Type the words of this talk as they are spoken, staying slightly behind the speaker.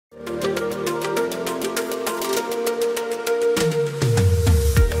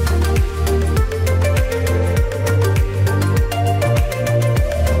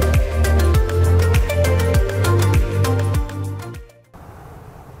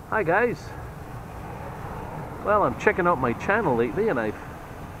Hi guys. Well, I'm checking out my channel lately and I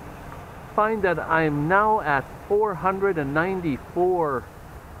find that I'm now at 494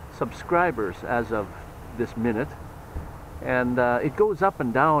 subscribers as of this minute, and it goes up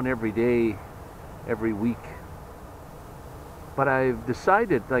and down every day, every week, but I've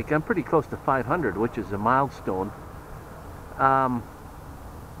decided, like, I'm pretty close to 500, which is a milestone.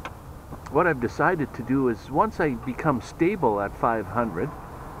 What I've decided to do is, once I become stable at 500,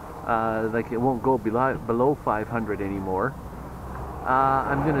 like it won't go below 500 anymore,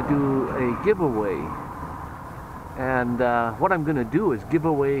 I'm going to do a giveaway. And what I'm going to do is give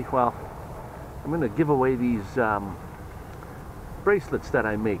away, well, I'm going to give away these bracelets that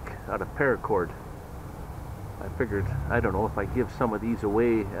I make out of paracord. I figured, I don't know, if I give some of these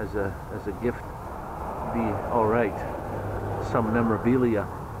away as a gift, it'd be alright, some memorabilia.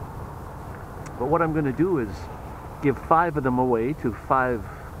 But what I'm going to do is give 5 of them away to 5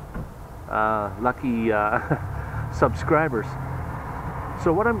 lucky subscribers.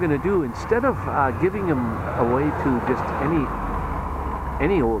 So what I'm going to do, instead of giving them away to just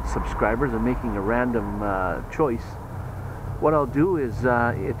any old subscribers and making a random choice, what I'll do is,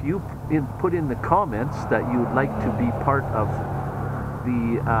 if you put in the comments that you would like to be part of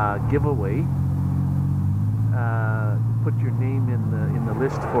the giveaway, put your name in the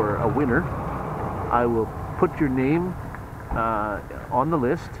list for a winner. I will put your name on the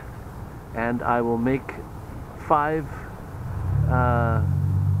list, and I will make 5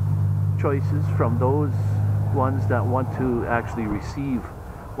 choices from those ones that want to actually receive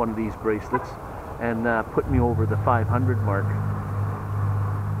one of these bracelets, and put me over the 500 mark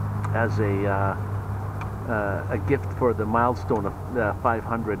as a gift for the milestone of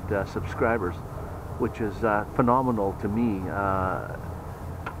 500 subscribers, which is phenomenal to me.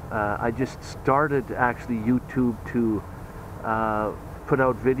 I just started actually YouTube to put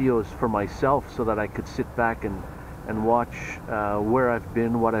out videos for myself so that I could sit back and watch where I've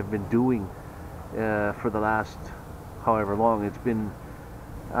been, what I've been doing for the last however long. It's been,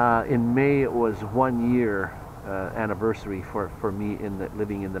 in May it was 1 year anniversary for me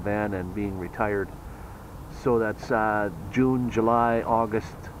living in the van and being retired. So that's June, July,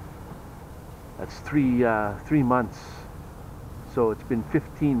 August. That's 3 months. So it's been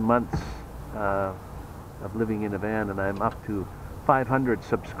 15 months of living in a van, and I'm up to 500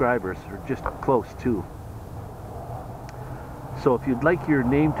 subscribers, or just close to. So if you'd like your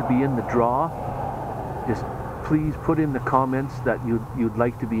name to be in the draw, just please put in the comments that you'd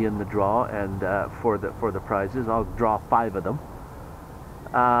like to be in the draw, and for the prizes. I'll draw 5 of them,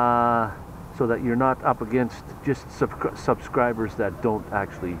 so that you're not up against just subscribers that don't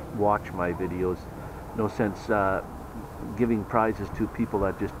actually watch my videos. No sense giving prizes to people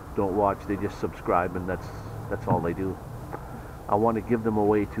that just don't watch. They just subscribe, and that's all they do. I want to give them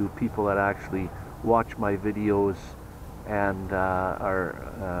away to people that actually watch my videos and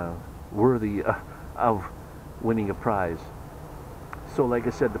are worthy of winning a prize. So like I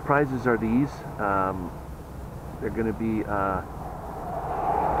said, the prizes are these. They're going to be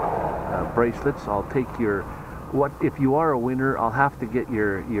bracelets. I'll take your, if you are a winner, I'll have to get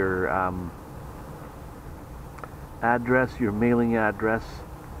your address, your mailing address,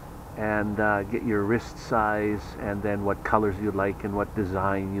 and get your wrist size, and then what colors you'd like and what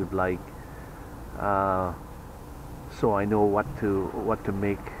design you'd like, so I know what to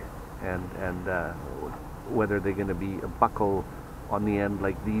make, and whether they're going to be a buckle on the end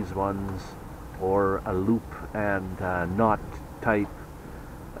like these ones, or a loop and knot type.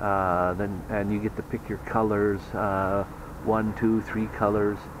 And you get to pick your colors, 1, 2, 3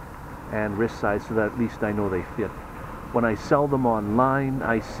 colors, and wrist size, so that at least I know they fit. When I sell them online,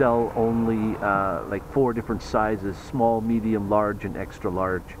 I sell only like 4 different sizes: small, medium, large, and extra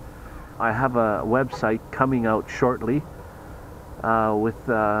large. I have a website coming out shortly with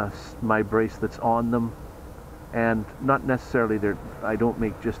my bracelets on them, and not necessarily I don't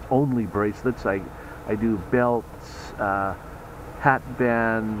make just only bracelets. I do belts, hat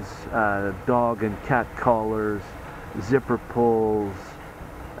bands, dog and cat collars, zipper pulls,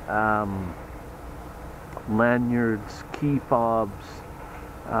 lanyards, key fobs,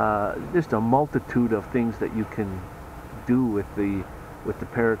 just a multitude of things that you can do with the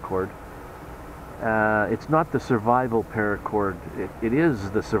paracord. It's not the survival paracord. It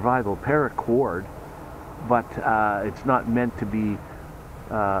is the survival paracord, but it's not meant to be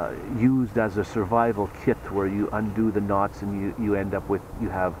used as a survival kit where you undo the knots and you end up with, you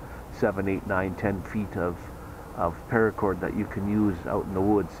have 7, 8, 9, 10 feet of paracord that you can use out in the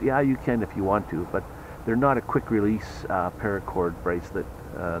woods. Yeah, you can if you want to, but they're not a quick release paracord bracelet.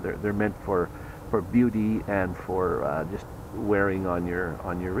 They're meant for beauty and for just wearing on your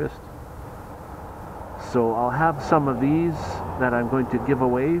wrist. So I'll have some of these that I'm going to give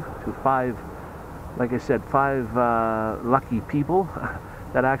away to 5, like I said, 5 lucky people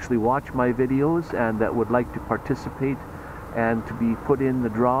that actually watch my videos and that would like to participate and to be put in the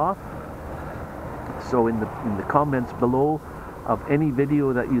draw. So in the comments below of any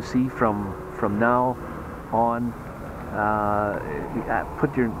video that you see from now on,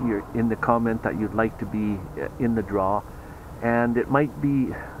 put your in the comment that you'd like to be in the draw. And it might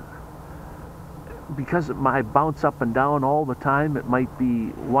be, because I bounce up and down all the time, it might be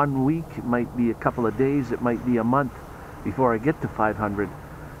 1 week, it might be a couple of days, it might be a month before I get to 500.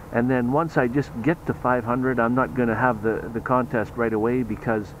 And then once I just get to 500, I'm not going to have the contest right away,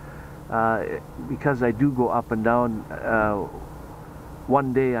 because I do go up and down.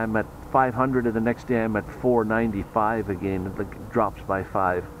 One day I'm at 500 and the next day I'm at 495 again. It drops by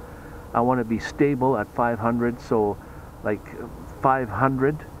 5. I want to be stable at 500, so like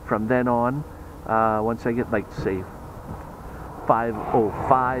 500 from then on. Once I get, like, say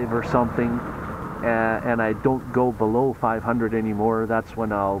 505 or something, and I don't go below 500 anymore, that's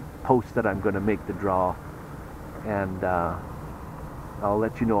when I'll post that I'm going to make the draw, and I'll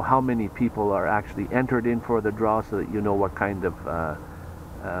let you know how many people are actually entered in for the draw, so that you know what kind of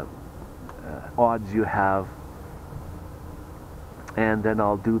odds you have. And then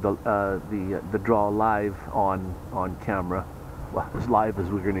I'll do the draw live on camera, well, as live as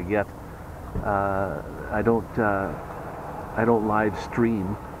we're going to get. I don't live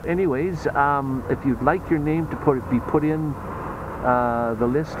stream. Anyways, if you'd like your name to be put in the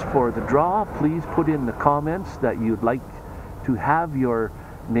list for the draw, please put in the comments that you'd like to have your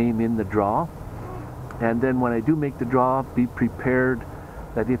name in the draw. And then when I do make the draw, be prepared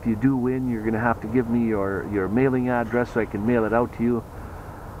that if you do win, you're going to have to give me your mailing address so I can mail it out to you.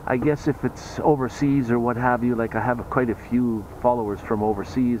 I guess if it's overseas or what have you, like I have quite a few followers from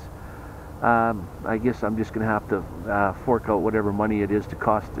overseas, I guess I'm just going to have to fork out whatever money it is to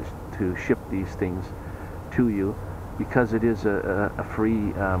cost to ship these things to you, because it is a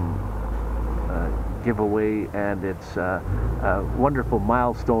free giveaway, and it's a wonderful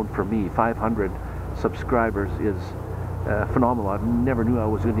milestone for me. 500 subscribers is phenomenal. I never knew I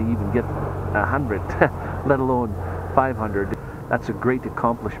was going to even get 100, let alone 500. That's a great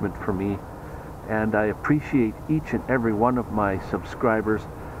accomplishment for me, and I appreciate each and every one of my subscribers,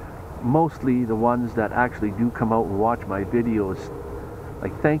 mostly the ones that actually do come out and watch my videos.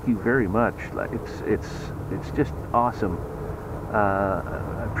 Like, thank you very much. Like, it's just awesome.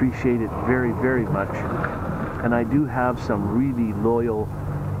 I appreciate it very, very much. And I do have some really loyal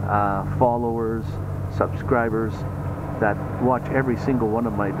followers, subscribers that watch every single one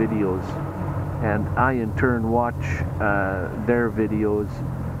of my videos, and I in turn watch their videos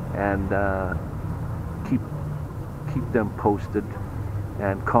and keep them posted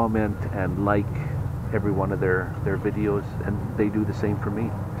and comment and like every one of their videos, and they do the same for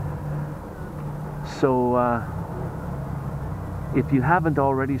me. So if you haven't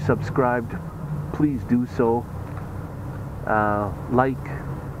already subscribed, please do so. Like,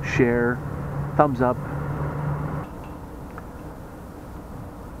 share, thumbs up.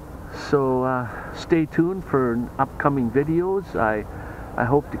 So stay tuned for upcoming videos. I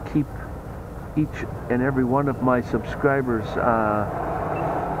hope to keep each and every one of my subscribers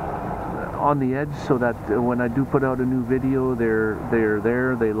on the edge, so that when I do put out a new video, they're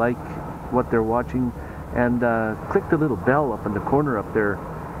there, they like what they're watching, and click the little bell up in the corner up there,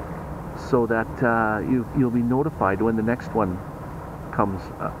 so that you'll be notified when the next one comes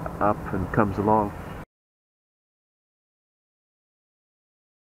up and comes along.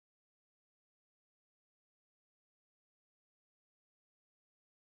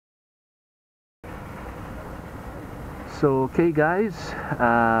 So okay guys,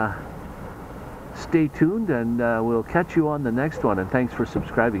 stay tuned, and we'll catch you on the next one, and thanks for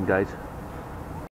subscribing, guys.